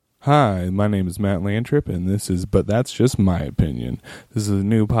Hi, my name is Matt Lantrip, and this is But That's Just My Opinion. This is a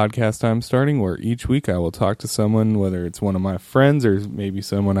new podcast I'm starting where each week I will talk to someone, whether it's one of my friends or maybe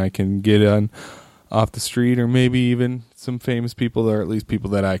someone I can get on off the street, or maybe even some famous people, or at least people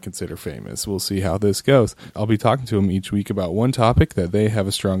that I consider famous. We'll see how this goes. I'll be talking to them each week about one topic that they have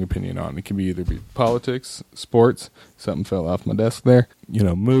a strong opinion on. It can be either politics, sports, something fell off my desk there,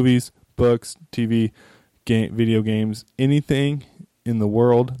 movies, books, TV, video games, anything in the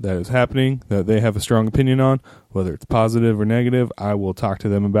world that is happening that they have a strong opinion on, whether it's positive or negative. I will talk to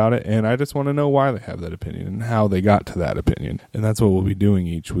them about it, and I just want to know why they have that opinion and how they got to that opinion. And that's what we'll be doing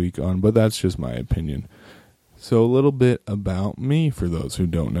each week on But That's Just My Opinion. So a little bit about me for those who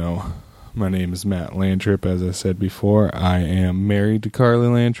don't know. My name is Matt Lantrip. As I said before, I am married to Carly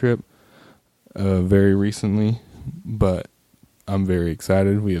Lantrip very recently, but I'm very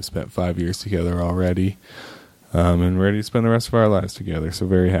excited. We have spent 5 years together already. And ready to spend the rest of our lives together. So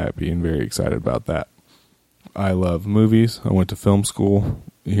very happy and very excited about that. I love movies. I went to film school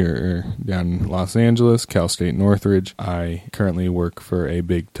here down in Los Angeles, Cal State Northridge. I currently work for a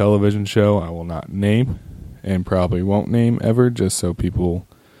big television show I will not name and probably won't name ever, just so people,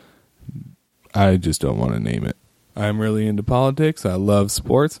 I just don't want to name it. I'm really into politics. I love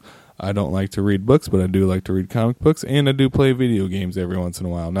sports. I don't like to read books, but I do like to read comic books, and I do play video games every once in a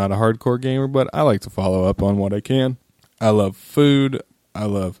while. Not a hardcore gamer, but I like to follow up on what I can. I love food. I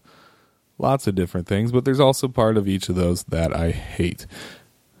love lots of different things, but there's also part of each of those that I hate.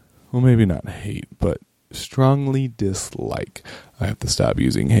 Well, maybe not hate, but strongly dislike. I have to stop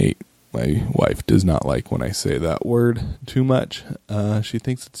using hate. My wife does not like when I say that word too much. She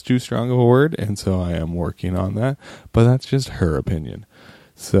thinks it's too strong of a word, and so I am working on that, but that's just her opinion.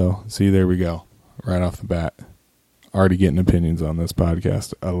 So, see, there we go. Right off the bat. Already getting opinions on this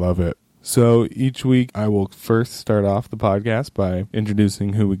podcast. I love it. So, each week I will first start off the podcast by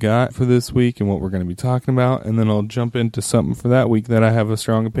introducing who we got for this week and what we're going to be talking about. And then I'll jump into something for that week that I have a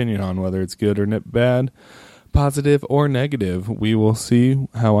strong opinion on, whether it's good or bad, positive or negative. We will see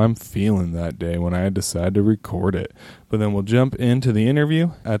how I'm feeling that day when I decide to record it. But then we'll jump into the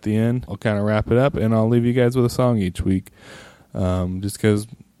interview at the end. I'll kind of wrap it up, and I'll leave you guys with a song each week. Just because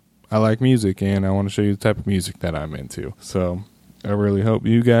I like music and I want to show you the type of music that I'm into. So I really hope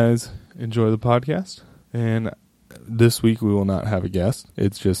you guys enjoy the podcast. And this week we will not have a guest.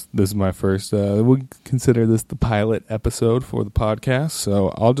 It's just, this is my first, we'll consider this the pilot episode for the podcast.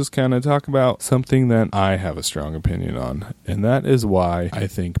 So I'll just kind of talk about something that I have a strong opinion on. And that is why I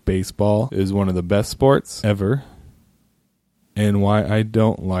think baseball is one of the best sports ever, and why I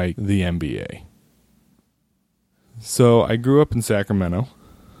don't like the NBA. So I grew up in Sacramento,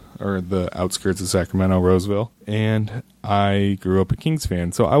 or the outskirts of Sacramento, Roseville, and I grew up a Kings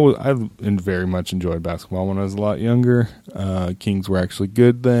fan. So I very much enjoyed basketball when I was a lot younger. Kings were actually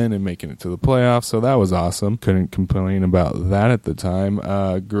good then and making it to the playoffs, so that was awesome. Couldn't complain about that at the time.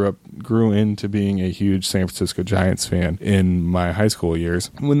 Grew into being a huge San Francisco Giants fan in my high school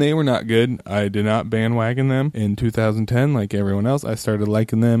years. When they were not good, I did not bandwagon them. In 2010, like everyone else, I started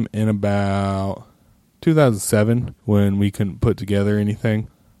liking them in about 2007 when we couldn't put together anything.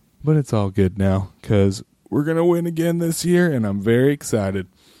 But it's all good now because we're going to win again this year, and I'm very excited.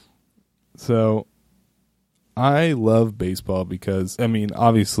 So I love baseball because,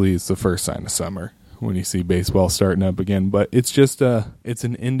 obviously it's the first sign of summer when you see baseball starting up again, but it's just it's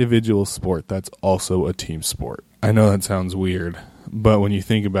an individual sport that's also a team sport. I know that sounds weird, but when you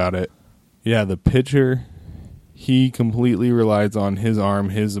think about it, yeah, the pitcher, he completely relies on his arm,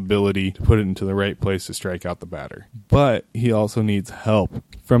 his ability to put it into the right place to strike out the batter. But he also needs help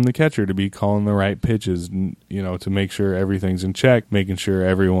from the catcher to be calling the right pitches, to make sure everything's in check, making sure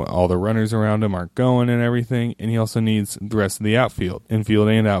all the runners around him aren't going and everything. And he also needs the rest of the outfield, infield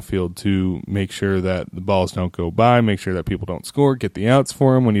and outfield, to make sure that the balls don't go by, make sure that people don't score, get the outs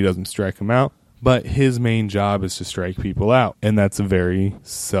for him when he doesn't strike them out. But his main job is to strike people out, and that's a very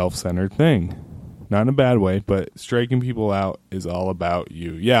self-centered thing. Not in a bad way, but striking people out is all about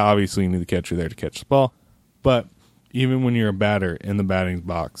you. Yeah, obviously you need the catcher there to catch the ball, but even when you're a batter in the batting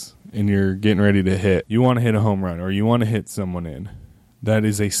box and you're getting ready to hit, you want to hit a home run or you want to hit someone in. That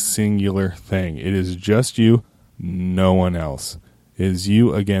is a singular thing. It is just you, no one else. It is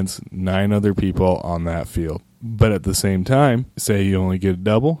you against 9 other people on that field. But at the same time, say you only get a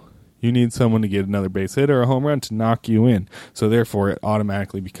double, you need someone to get another base hit or a home run to knock you in. So therefore, it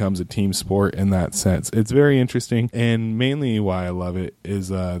automatically becomes a team sport in that sense. It's very interesting, and mainly why I love it is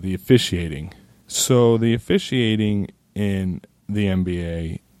the officiating. So the officiating in the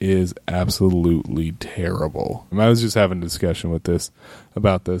NBA is absolutely terrible. I was just having a discussion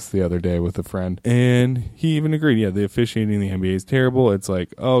about this the other day with a friend, and he even agreed, yeah, the officiating in the NBA is terrible. It's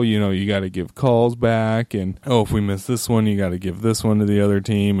like, oh, you got to give calls back, and oh, if we miss this one, you got to give this one to the other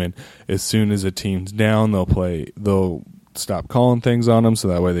team, and as soon as a team's down, they'll stop calling things on them so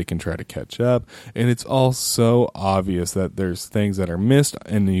that way they can try to catch up. And it's all so obvious that there's things that are missed,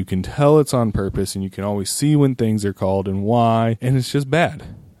 and you can tell it's on purpose, and you can always see when things are called and why, and it's just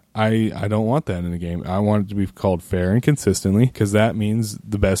bad. I don't want that in the game. I want it to be called fair and consistently, because that means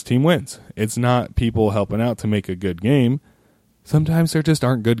the best team wins. It's not people helping out to make a good game. Sometimes there just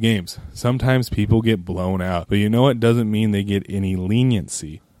aren't good games. Sometimes people get blown out. But you know what? Doesn't mean they get any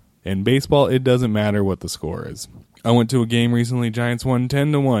leniency. In baseball, it doesn't matter what the score is. I went to a game recently, Giants won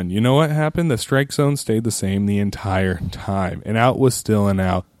 10-1. You know what happened? The strike zone stayed the same the entire time. An out was still an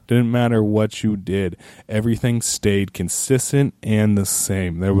out. Didn't matter what you did. Everything stayed consistent and the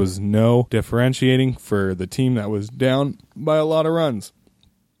same. There was no differentiating for the team that was down by a lot of runs.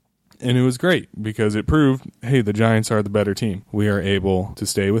 And it was great because it proved, hey, the Giants are the better team. We are able to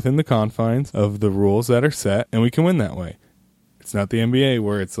stay within the confines of the rules that are set, and we can win that way. It's not the NBA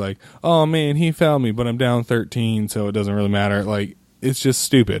where it's like, oh, man, he fouled me, but I'm down 13, so it doesn't really matter. Like, it's just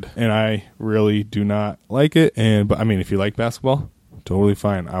stupid, and I really do not like it. But I mean, if you like basketball, totally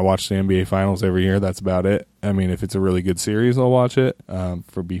fine. I watch the NBA Finals every year. That's about it. I mean, if it's a really good series, I'll watch it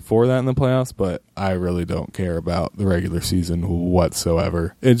for before that in the playoffs, but I really don't care about the regular season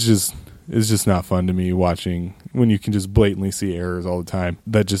whatsoever. It's just not fun to me watching when you can just blatantly see errors all the time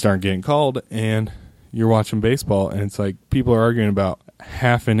that just aren't getting called, and you're watching baseball, and it's like people are arguing about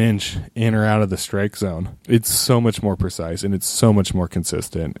half an inch in or out of the strike zone. It's so much more precise, and it's so much more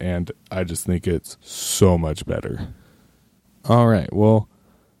consistent, and I just think it's so much better. All right, well,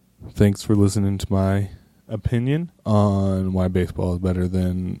 thanks for listening to my opinion on why baseball is better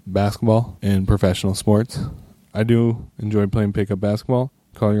than basketball in professional sports. I do enjoy playing pickup basketball.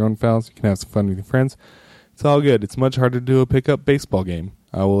 Call your own fouls. You can have some fun with your friends. It's all good. It's much harder to do a pickup baseball game.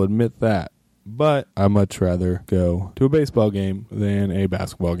 I will admit that. But I much rather go to a baseball game than a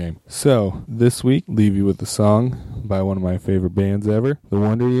basketball game. So, this week, leave you with a song by one of my favorite bands ever, The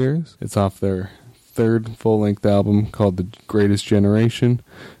Wonder Years. It's off their third full-length album called The Greatest Generation.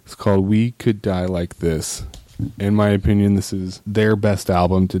 It's called We Could Die Like This. In my opinion, this is their best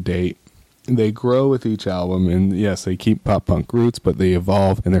album to date. They grow with each album, and yes, they keep pop-punk roots, but they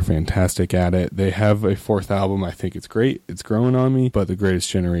evolve, and they're fantastic at it. They have a fourth album. I think it's great. It's growing on me, but The Greatest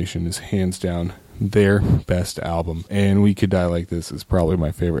Generation is hands down their best album. And We Could Die Like This is probably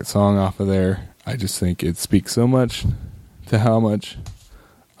my favorite song off of there. I just think it speaks so much to how much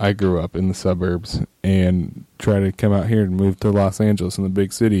I grew up in the suburbs and try to come out here and move to Los Angeles in the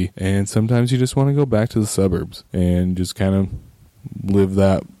big city. And sometimes you just want to go back to the suburbs and just kind of live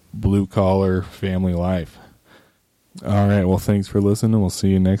that blue-collar family life. All right, well, thanks for listening. We'll see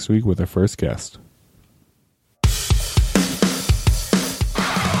you next week with our first guest.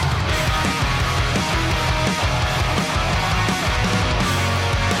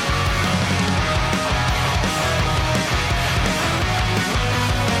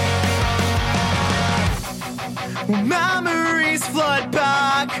 Memories flood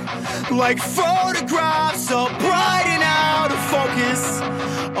back like photographs, all bright and out of focus,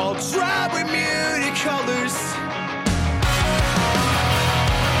 all dry with muted colors.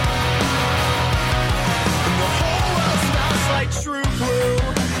 And the whole world smells like true blue,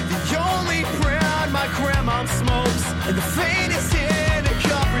 the only brand my grandma smokes, and the faintest hint of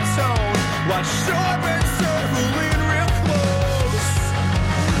comfort zone. Watch strawberry